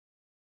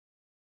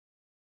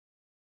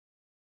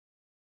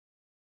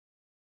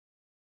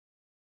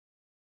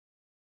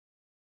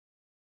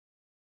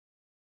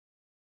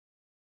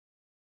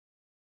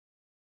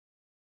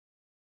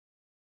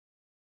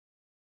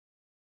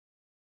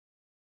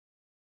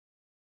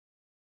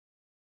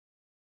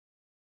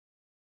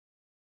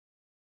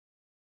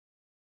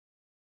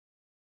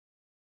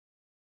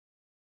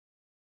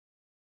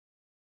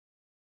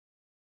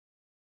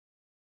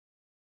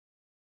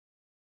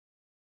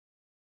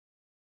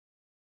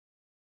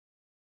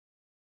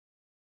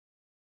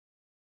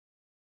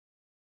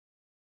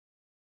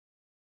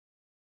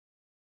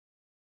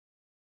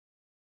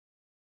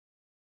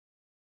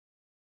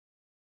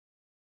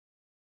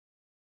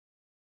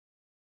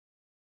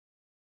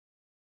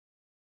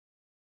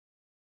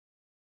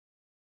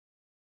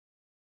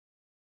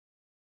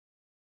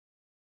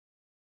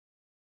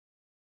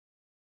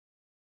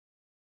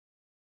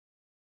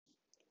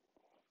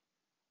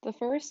The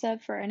first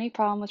step for any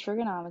problem with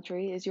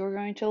trigonometry is you're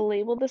going to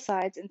label the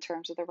sides in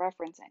terms of the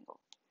reference angle.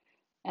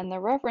 And the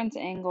reference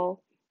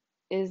angle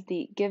is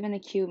the given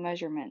acute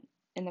measurement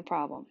in the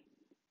problem.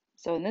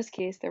 So in this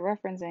case, the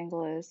reference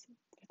angle is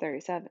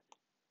 37.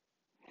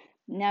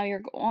 Now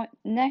you're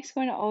next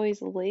going to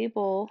always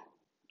label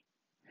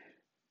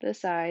the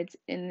sides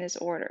in this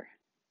order.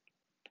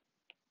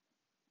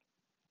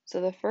 So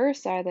the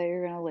first side that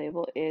you're going to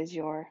label is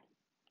your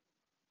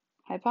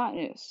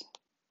hypotenuse,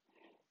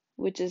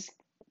 which is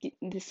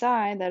the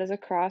side that is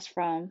across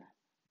from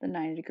the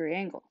 90-degree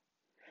angle.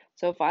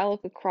 So if I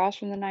look across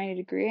from the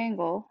 90-degree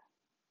angle,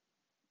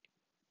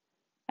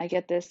 I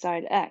get this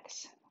side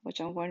x, which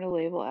I'm going to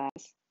label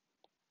as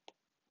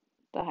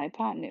the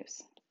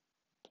hypotenuse.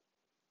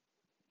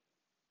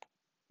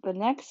 The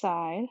next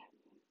side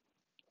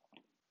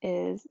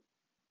is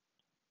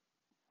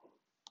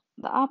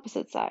the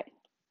opposite side,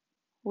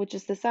 which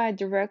is the side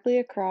directly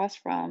across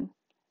from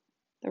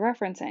the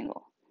reference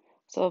angle.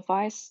 So if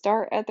I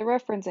start at the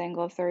reference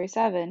angle of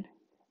 37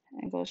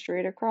 and go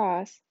straight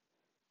across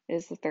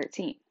is the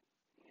 13.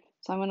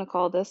 So I'm going to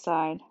call this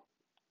side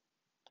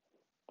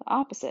the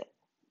opposite.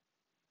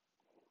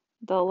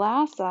 The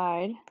last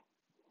side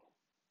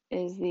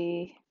is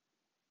the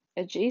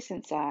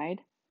adjacent side,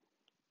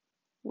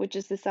 which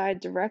is the side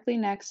directly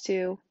next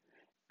to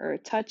or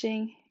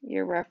touching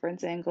your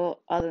reference angle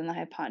other than the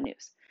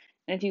hypotenuse.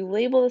 And if you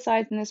label the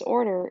sides in this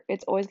order,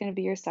 it's always going to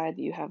be your side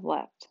that you have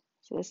left.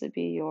 So this would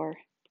be your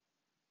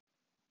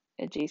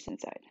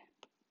adjacent side.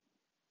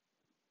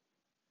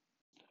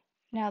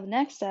 Now the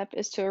next step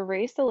is to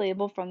erase the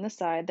label from the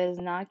side that is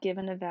not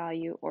given a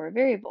value or a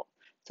variable.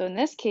 So in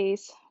this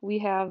case, we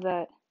have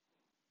that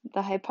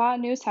the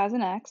hypotenuse has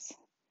an x,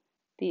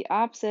 the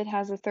opposite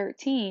has a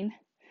 13,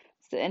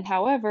 and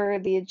however,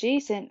 the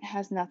adjacent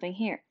has nothing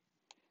here.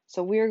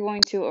 So we are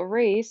going to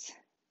erase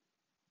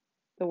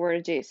the word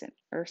adjacent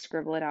or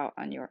scribble it out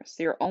on yours.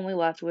 So you're only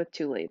left with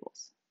two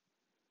labels.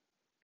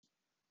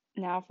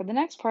 Now for the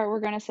next part, we're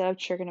going to set up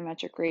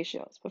trigonometric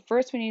ratios. But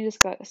first we need to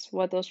discuss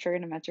what those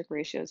trigonometric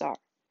ratios are.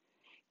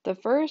 The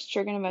first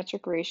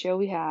trigonometric ratio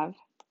we have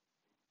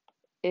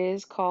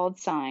is called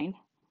sine,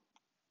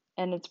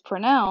 and it's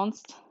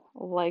pronounced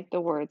like the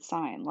word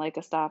sign, like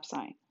a stop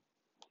sign.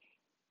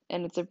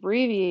 And it's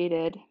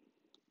abbreviated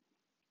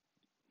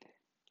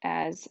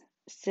as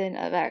sin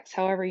of x.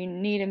 However, you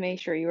need to make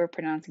sure you are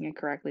pronouncing it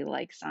correctly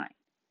like sine.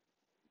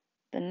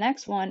 The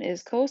next one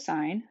is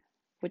cosine,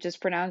 which is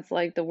pronounced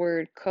like the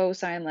word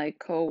cosine, like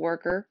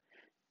co-worker,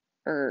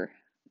 or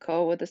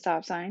co with the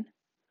stop sign.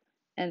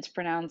 And it's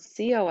pronounced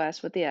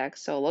cos with the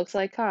x, so it looks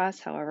like cos.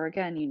 However,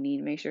 again, you need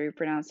to make sure you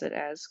pronounce it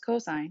as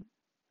cosine.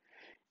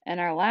 And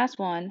our last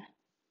one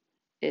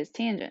is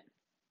tangent.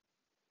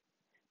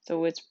 So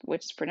which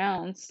is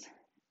pronounced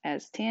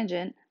as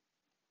tangent,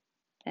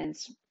 and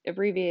it's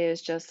abbreviated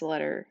as just the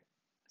letter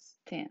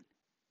tan.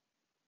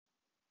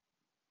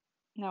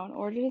 Now, in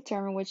order to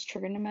determine which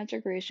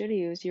trigonometric ratio to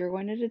use, you're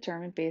going to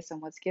determine based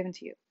on what's given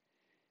to you.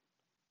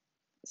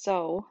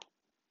 So,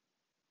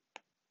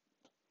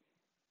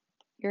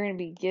 you're going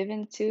to be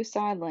given two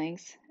side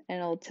lengths, and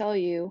it'll tell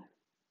you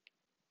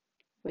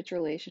which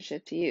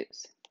relationship to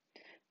use.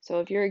 So,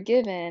 if you're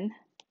given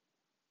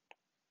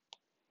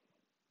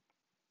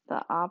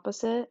the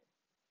opposite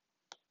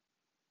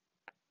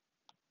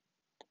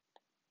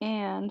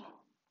and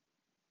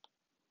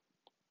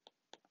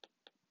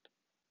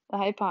the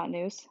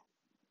hypotenuse,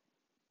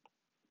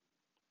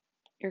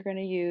 you're going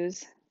to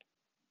use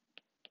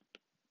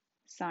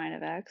sine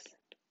of x.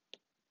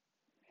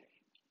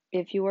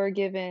 If you are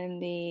given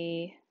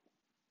the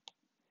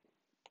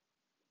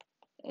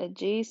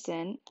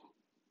adjacent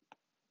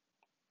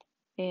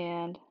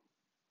and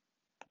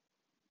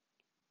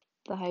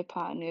the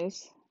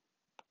hypotenuse,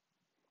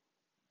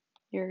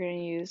 you're going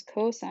to use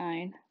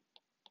cosine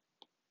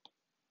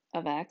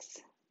of x.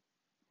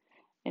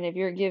 And if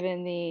you're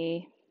given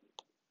the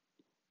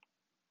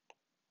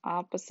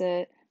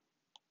opposite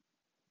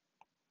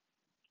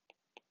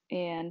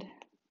and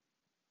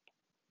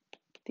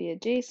the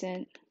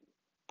adjacent,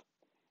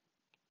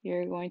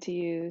 you're going to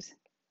use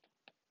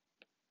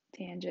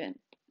tangent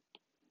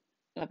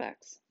of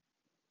x.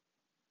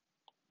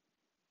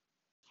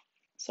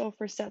 So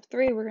for step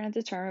 3, we're going to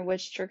determine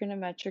which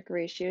trigonometric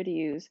ratio to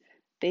use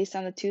based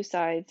on the two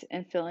sides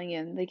and filling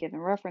in the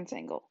given reference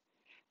angle.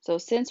 So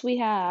since we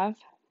have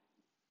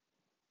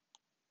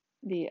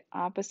the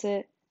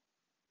opposite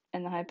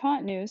and the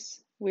hypotenuse,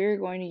 we're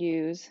going to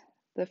use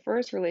the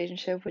first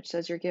relationship, which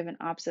says you're given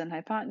opposite and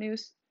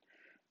hypotenuse.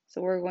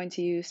 So we're going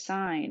to use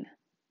sine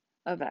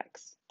of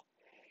x.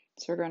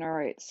 So we're going to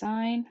write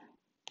sine,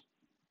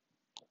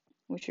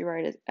 which we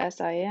write as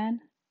sin,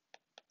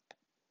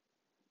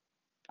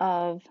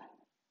 of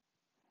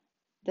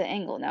the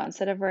angle. Now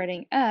instead of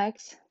writing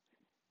x,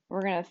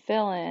 we're going to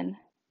fill in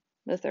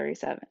the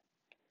 37. So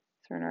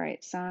we're going to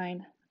write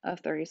sine of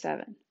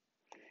 37.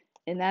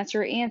 And that's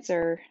your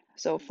answer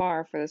so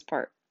far for this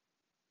part.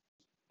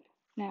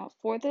 Now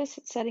for this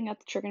setting up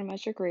the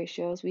trigonometric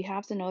ratios, we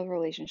have to know the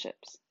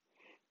relationships.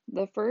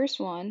 The first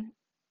one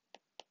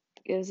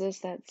gives us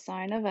that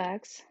sine of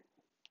x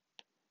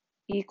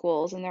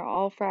equals, and they're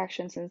all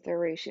fractions since they're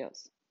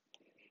ratios.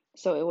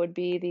 So it would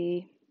be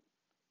the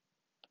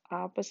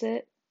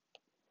opposite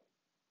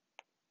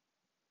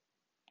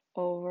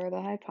over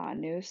the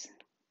hypotenuse.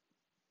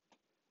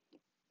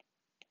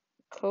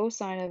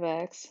 Cosine of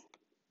x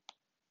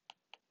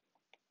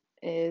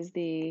is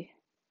the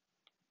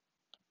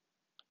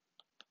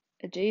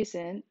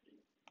adjacent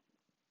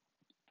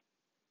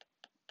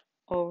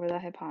over the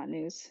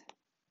hypotenuse.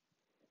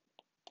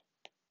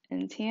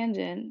 And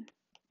tangent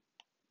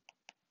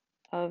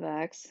of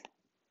x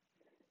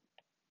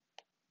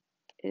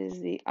is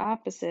the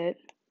opposite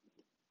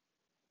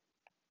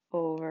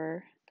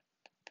over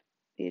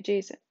the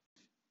adjacent.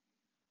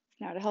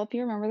 Now, to help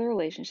you remember the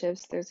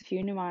relationships, there's a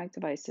few mnemonic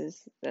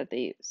devices that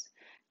they use.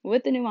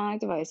 With the mnemonic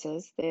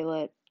devices, they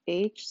let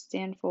H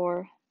stand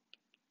for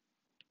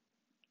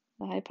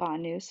the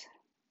hypotenuse,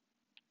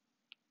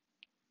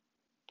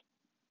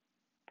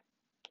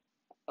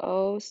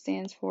 O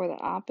stands for the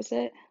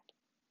opposite,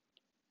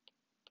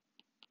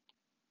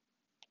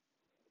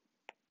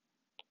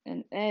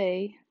 and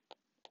A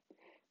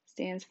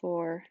stands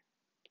for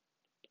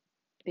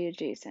the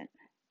adjacent.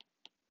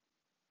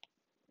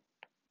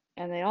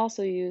 And they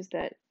also use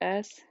that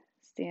S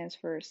stands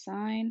for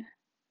sine,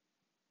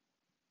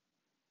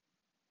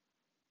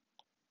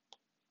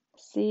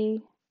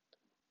 C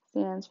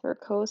stands for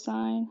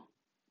cosine,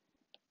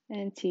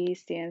 and T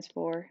stands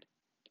for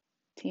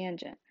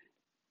tangent.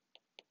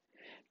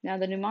 Now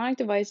the mnemonic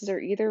devices are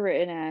either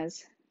written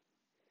as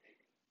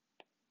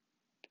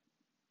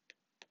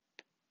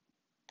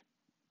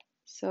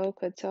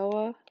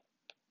SOHCAHTOA,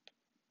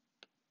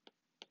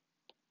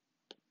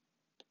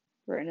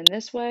 written in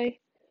this way,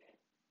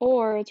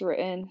 or it's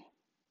written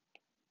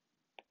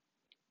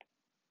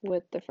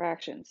with the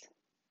fractions.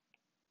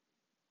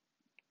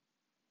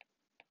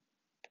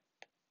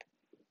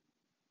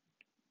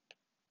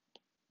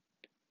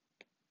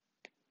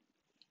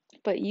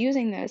 But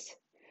using this,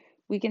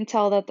 we can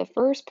tell that the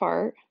first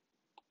part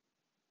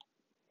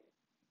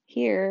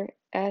here,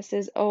 S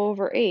is O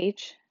over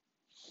H,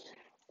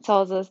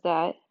 tells us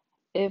that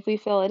if we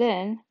fill it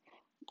in,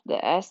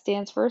 the S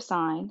stands for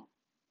sine.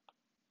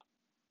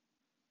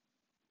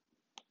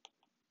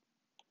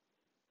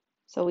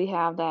 So we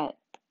have that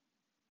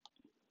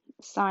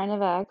sine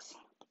of x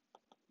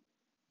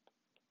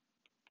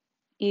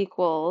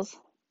equals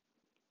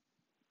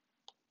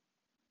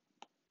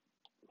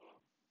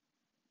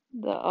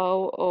the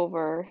O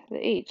over the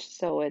H.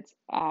 So it's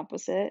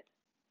opposite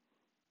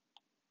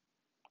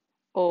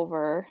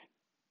over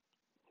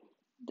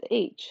the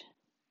H,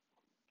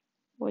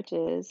 which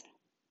is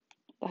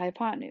the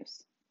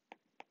hypotenuse.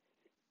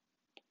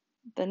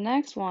 The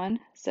next one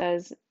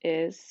says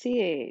is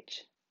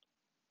CAH,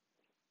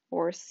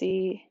 or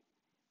C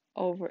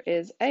over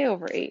is A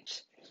over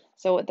H.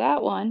 So with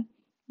that one,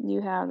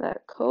 you have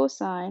that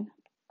cosine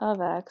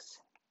of x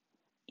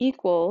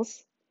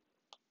equals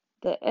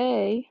the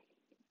A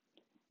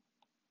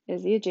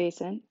is the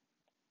adjacent.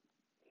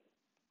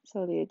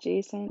 So the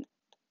adjacent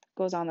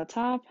goes on the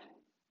top,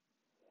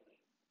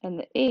 and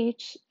the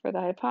H for the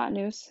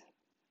hypotenuse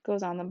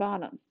goes on the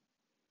bottom.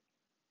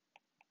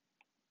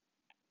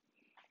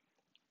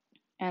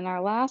 And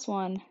our last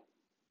one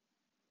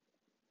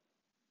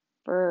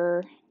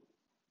for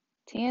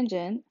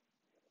tangent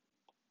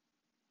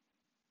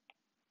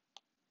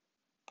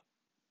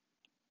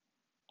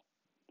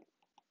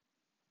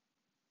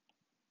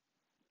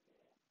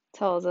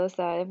tells us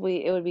that it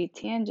would be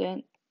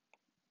tangent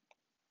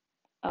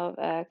of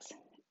x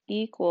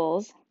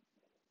equals,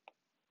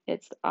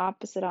 it's the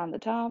opposite on the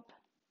top,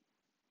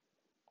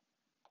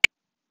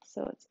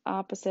 so it's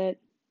opposite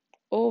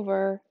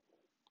over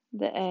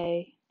the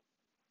A,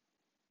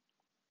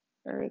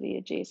 or the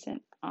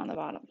adjacent on the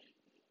bottom.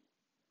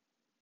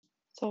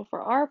 So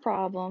for our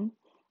problem,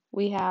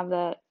 we have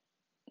that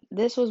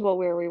this was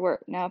where we were.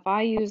 Now if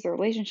I use the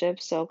relationship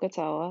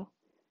SOHCAHTOA,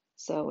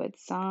 so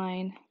it's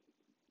sine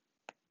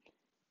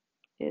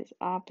is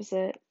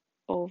opposite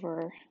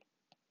over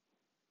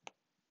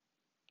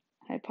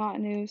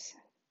hypotenuse,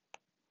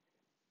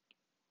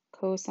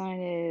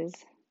 cosine is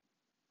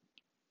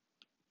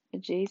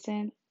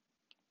adjacent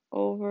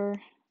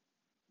over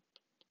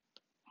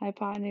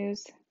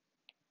hypotenuse,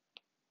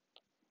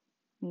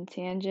 and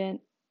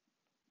tangent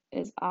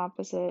is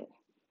opposite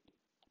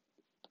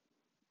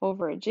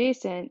over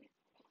adjacent.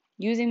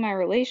 Using my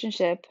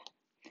relationship,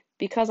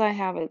 because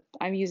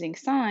I'm using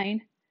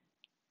sine,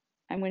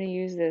 I'm going to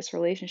use this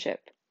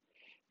relationship,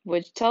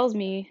 which tells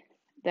me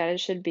that it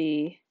should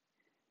be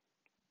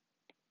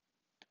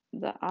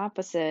the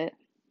opposite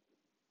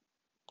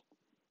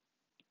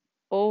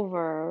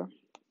over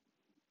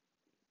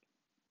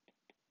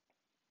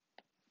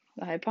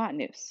the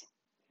hypotenuse.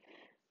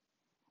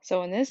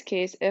 So in this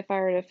case, if I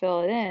were to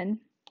fill it in,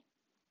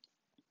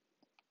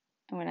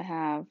 I'm going to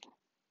have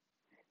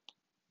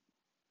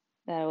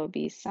that it would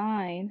be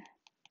sine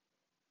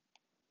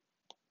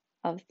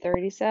of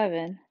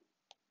 37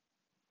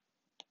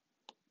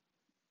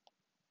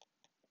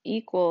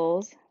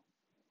 equals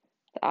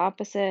the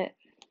opposite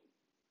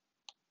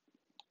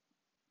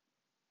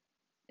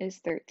is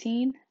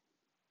 13.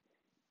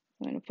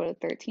 I'm going to put a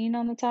 13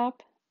 on the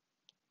top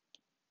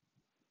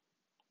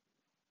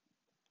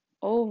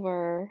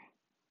over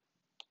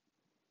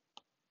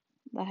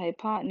the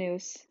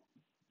hypotenuse,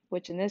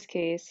 which in this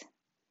case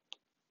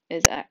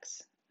is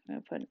x. I'm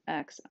going to put an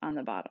x on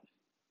the bottom.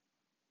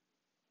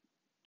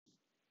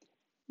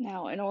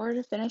 Now, in order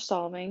to finish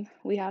solving,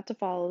 we have to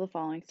follow the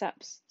following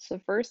steps. So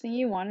the first thing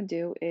you want to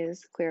do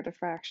is clear the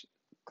fraction.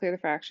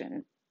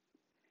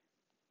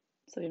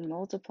 So we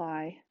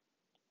multiply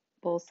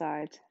both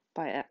sides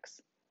by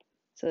x.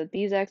 So that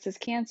these x's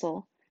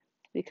cancel,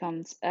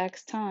 becomes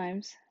x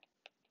times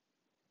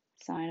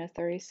sine of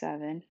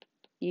 37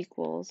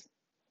 equals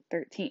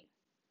 13.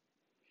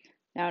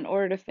 Now, in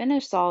order to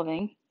finish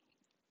solving,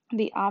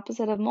 the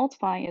opposite of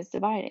multiplying is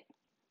dividing.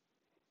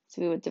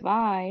 So we would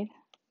divide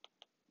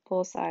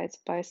both sides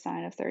by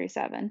sine of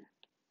 37.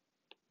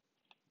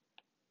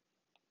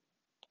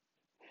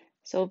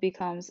 So it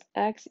becomes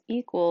x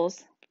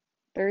equals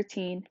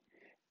 13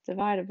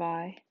 divided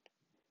by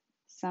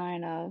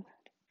sine of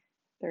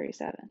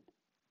 37.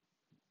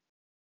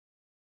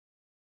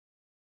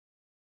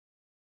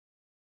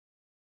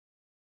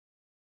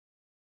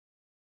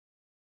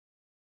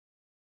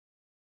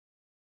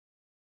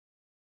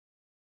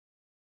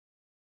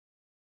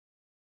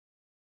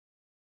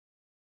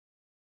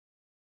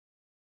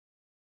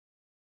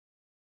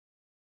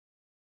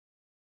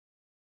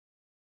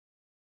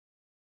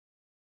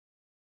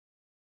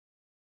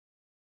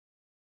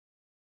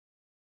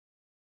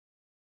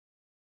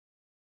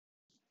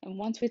 And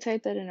once we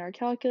type that in our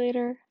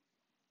calculator,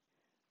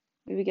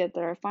 we would get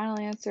that our final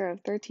answer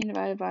of 13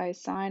 divided by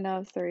sine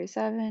of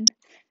 37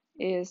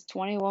 is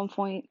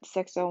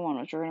 21.601,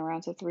 which we're going to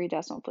round to 3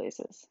 decimal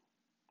places.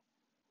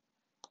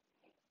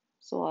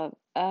 So we'll have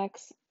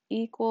x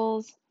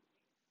equals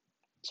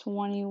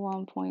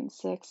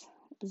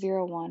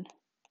 21.601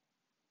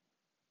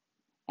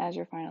 as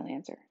your final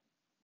answer.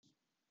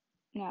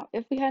 Now,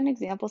 if we had an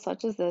example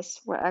such as this,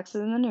 where x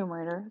is in the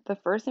numerator, the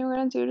first thing we're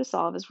going to do to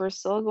solve is we're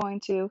still going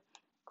to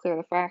clear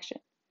the fraction.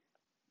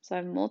 So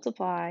I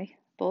multiply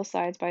both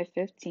sides by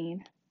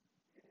 15.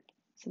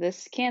 So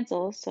this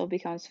cancels, so it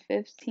becomes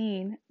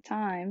 15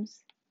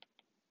 times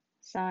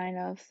sine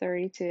of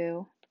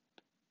 32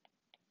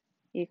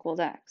 equals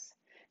x.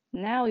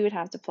 Now we would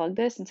have to plug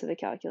this into the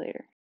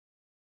calculator.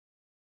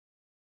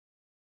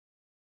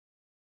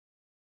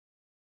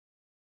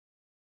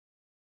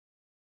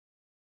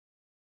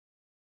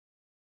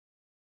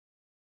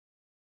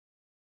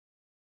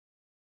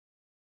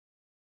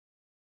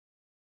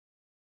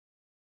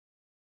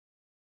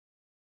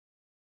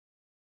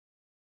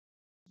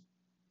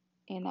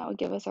 And that would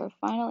give us our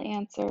final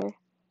answer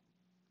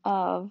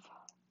of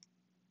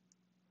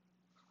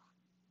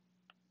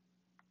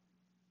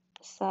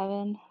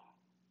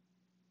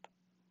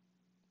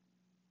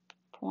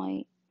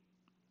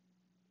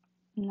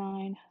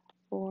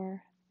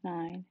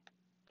 7.949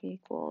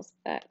 equals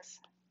x.